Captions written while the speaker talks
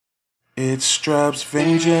It straps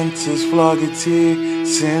vengeance is VLOGGITY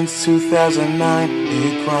since 2009.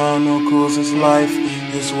 It chronicles his life,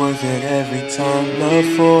 it's worth it every time. Love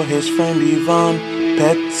for his friend Yvonne,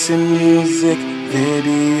 pets and music,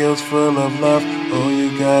 videos full of love. All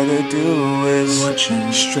you gotta do is watch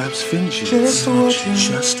him. Straps vengeance. Just watch him.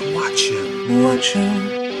 Just watch him. Watch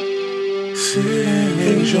him. Sit and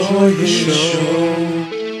enjoy his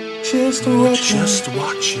show. Just watch him. Just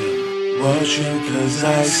watch him. Watch him, cause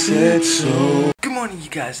I said so. Good morning, you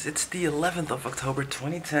guys. It's the 11th of October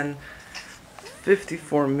 2010,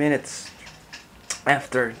 54 minutes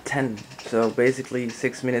after 10, so basically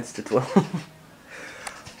 6 minutes to 12.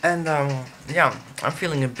 And yeah, I'm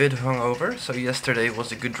feeling a bit hungover, so yesterday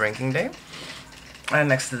was a good drinking day. And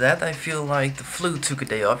next to that, I feel like the flu took a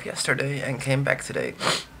day off yesterday and came back today.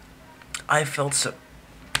 I felt so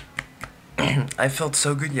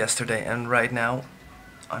good yesterday, and right now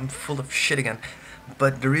I'm full of shit again.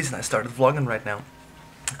 But the reason I started vlogging right now,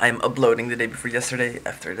 I'm uploading the day before yesterday.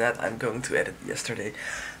 After that, I'm going to edit yesterday.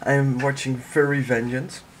 I'm watching Furry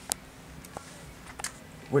Vengeance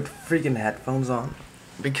with freaking headphones on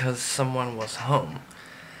because someone was home.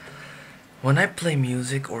 When I play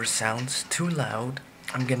music or sounds too loud,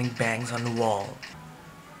 I'm getting bangs on the wall.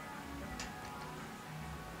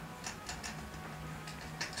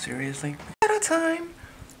 Seriously? At a time.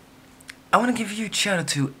 I want to give you a shout out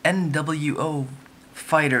to NWO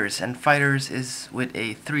Fighters, and Fighters is with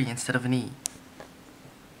a 3 instead of an E.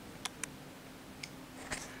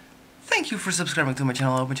 Thank you for subscribing to my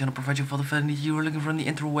channel. I hope my channel provides you with all the fun you are looking for on the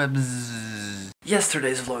interwebs.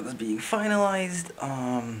 Yesterday's vlog is being finalized.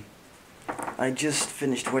 I just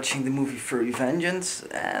finished watching the movie Furry Vengeance,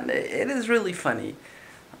 and it is really funny.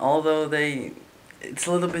 Although it's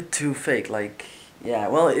a little bit too fake, like... Yeah,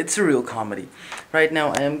 well, it's a real comedy. Right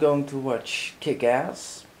now I am going to watch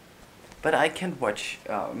Kick-Ass, but I can't watch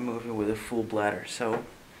a movie with a full bladder, so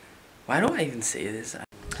why do I even say this?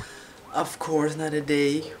 Of course, not a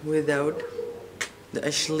day without the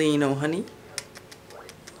Ashlino honey.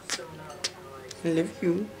 I love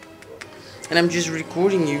you. And I'm just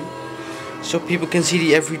recording you so people can see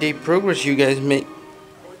the everyday progress you guys make.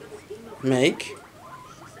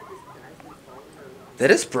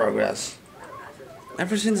 That is progress.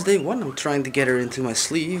 Ever since day one, I'm trying to get her into my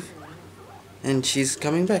sleeve, and she's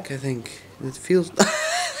coming back, I think. It feels...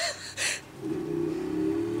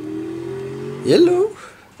 Yellow,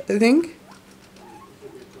 I think.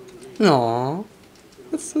 Aww,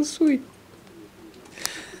 that's so sweet.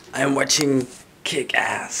 I'm watching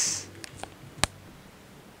Kick-Ass.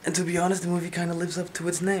 And to be honest, the movie kind of lives up to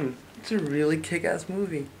its name. It's a really kick-ass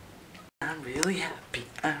movie. I'm really happy,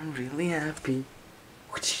 I'm really happy.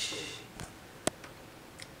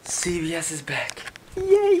 CBS is back.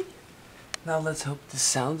 Yay! Now let's hope the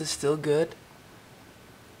sound is still good.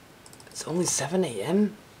 It's only 7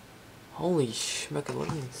 AM? Holy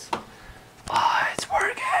schmeckalonians. Ah, it's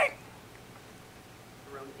working!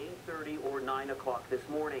 Around 8:30 or 9 o'clock this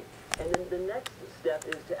morning. And then the next step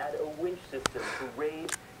is to add a winch system to raise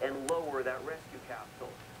and lower that rescue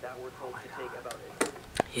capsule. That we're told to take about it.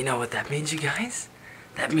 You know what that means, you guys?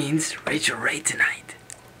 That means Rachel Ray tonight.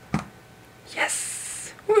 Yes!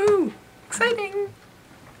 Woo! Exciting!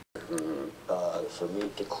 For me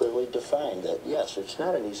to clearly define that, yes, it's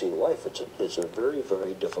not an easy life. It's a very,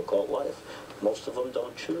 very difficult life. Most of them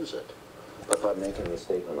don't choose it. If I'm making a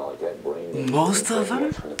statement like that, brain... Most of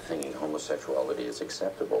them? Thinking homosexuality is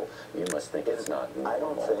acceptable, you must think it's not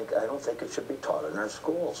normal. I don't think it should be taught in our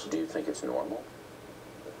schools. Do you think it's normal?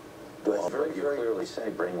 Well, You clearly say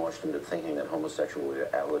brainwashed into thinking that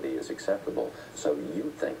homosexuality is acceptable. So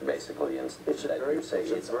you think basically it's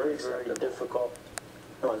very difficult.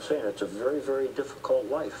 No, I'm saying it's a very, very difficult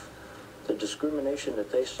life. The discrimination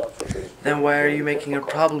that they suffer is... Then why are you making a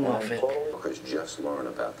problem of it? Because just learn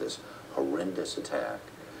about this horrendous attack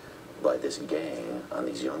by this gang on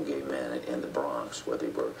these young gay men in the Bronx, where they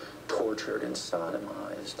were tortured and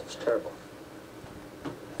sodomized. It's terrible.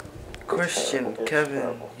 Question,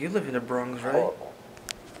 Kevin, you live in the Bronx, right?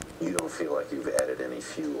 You don't feel like you've added any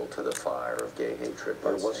fuel to the fire of gay hatred?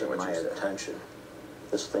 But it wasn't my intention.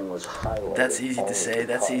 This thing was highlighted. That's easy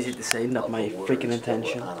to say, not my freaking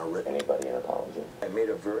intention. Anybody an apology? I made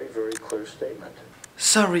a very, very clear statement.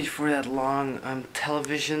 Sorry for that long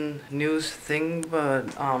television news thing,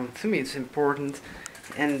 but to me it's important,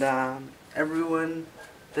 and everyone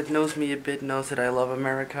that knows me a bit knows that I love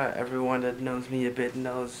America. Everyone that knows me a bit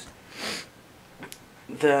knows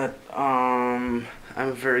that I'm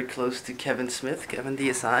very close to Kevin Smith, Kevin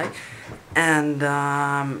DSI, and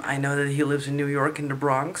I know that he lives in New York in the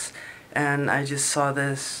Bronx, and I just saw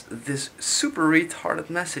this super retarded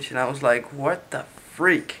message, and I was like, what the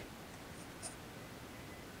freak?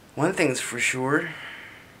 One thing's for sure.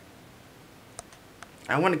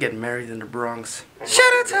 I want to get married in the Bronx.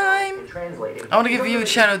 Shout out time! I want to give you a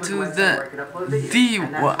shout out to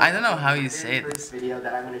well, I don't know how you say it. Video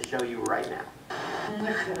that I'm going to show you right now.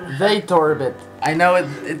 The orbit. I know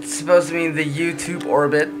it's supposed to mean the YouTube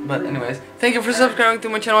orbit, but anyways. Thank you for subscribing to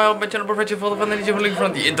my channel. I hope my channel provides you full of fun and link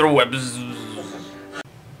from the interwebs.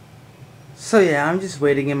 So yeah, I'm just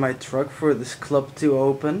waiting in my truck for this club to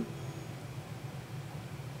open.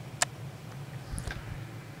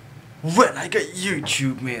 When I got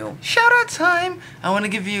YouTube mail. Shout out time! I want to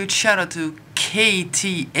give you a shout out to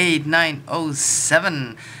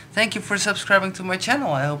KT8907. Thank you for subscribing to my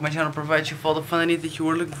channel. I hope my channel provides you with all the fun that you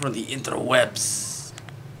were looking for on the interwebs.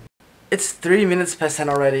 It's 3 minutes past 10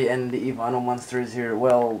 already and the Ivano monster is here.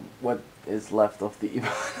 Well, what is left of the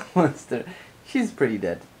Ivano monster? She's pretty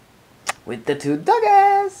dead. With the two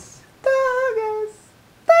doggies! Doggies!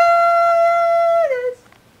 Doggies!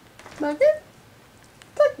 Doggies!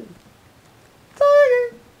 Doggies! Doggies!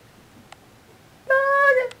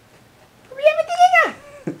 Doggies! Come here, Matilda!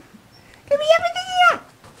 Come here, Matilda!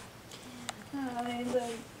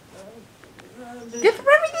 Get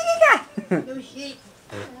from Matilda!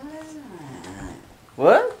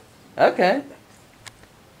 What? Okay.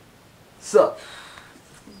 So.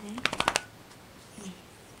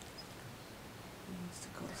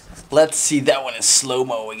 Let's see that one in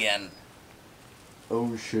slow-mo again.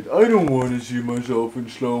 Oh shit, I don't want to see myself in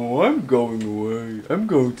slow-mo. I'm going away. I'm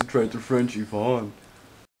going to try to French Yvonne.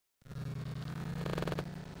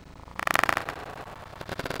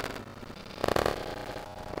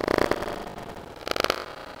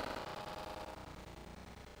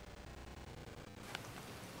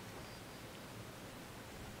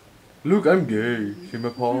 Look, I'm gay. C'est ma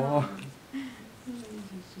part.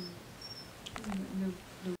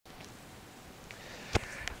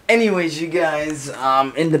 Anyways, you guys,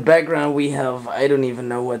 in the background we have, I don't even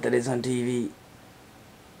know what that is on TV.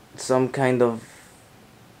 Some kind of...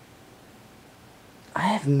 I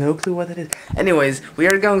have no clue what it is. Anyways, we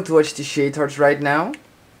are going to watch the Shade Hearts right now.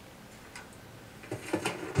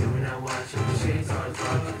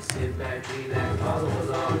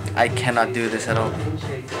 I cannot do this at all.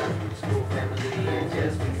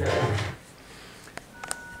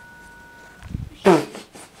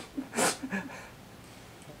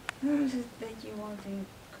 Who is it that you want to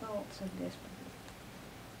call so desperately?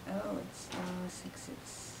 Oh, it's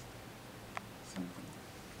 66 something.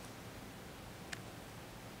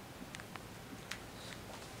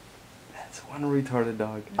 That's one retarded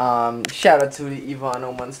dog. Shout out to the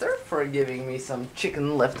Ivano monster for giving me some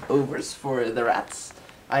chicken leftovers for the rats.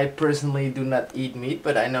 I personally do not eat meat,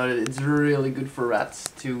 but I know that it's really good for rats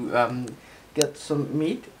to get some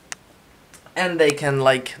meat. And they can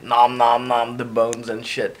like nom nom nom the bones and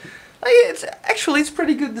shit. Like it's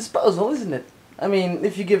pretty good disposal, isn't it? I mean,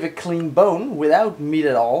 if you give a clean bone without meat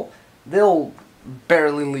at all, they'll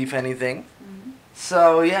barely leave anything.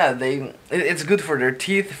 So yeah, it's good for their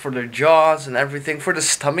teeth, for their jaws and everything, for the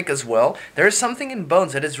stomach as well. There is something in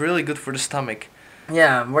bones that is really good for the stomach.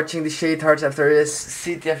 Yeah, I'm watching the Shade Hearts after this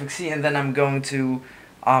CTFXC and then I'm going to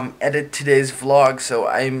edit today's vlog, so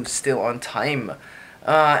I'm still on time.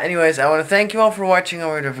 Anyways, I want to thank you all for watching. I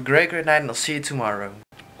want you to have a great night and I'll see you tomorrow.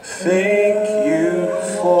 Thank you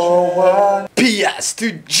for what? P.S.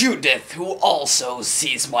 to Judith, who also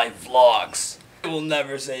sees my vlogs. I will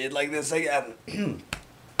never say it like this again.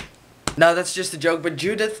 No, that's just a joke, but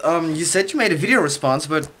Judith, you said you made a video response,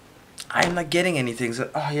 but I'm not getting anything, so...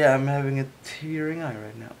 Oh yeah, I'm having a tearing eye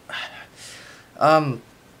right now.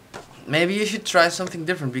 Maybe you should try something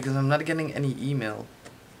different, because I'm not getting any email.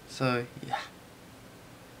 So, yeah.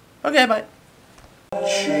 Okay, bye.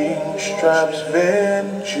 Change straps,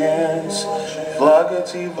 vengeance,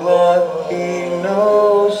 VLOGGITY vlog. He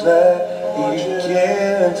knows that he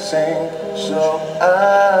can't sing, so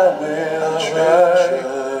I will try.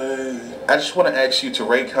 I just want to ask you to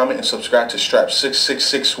rate, comment, and subscribe to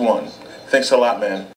Strap6661. Thanks a lot, man.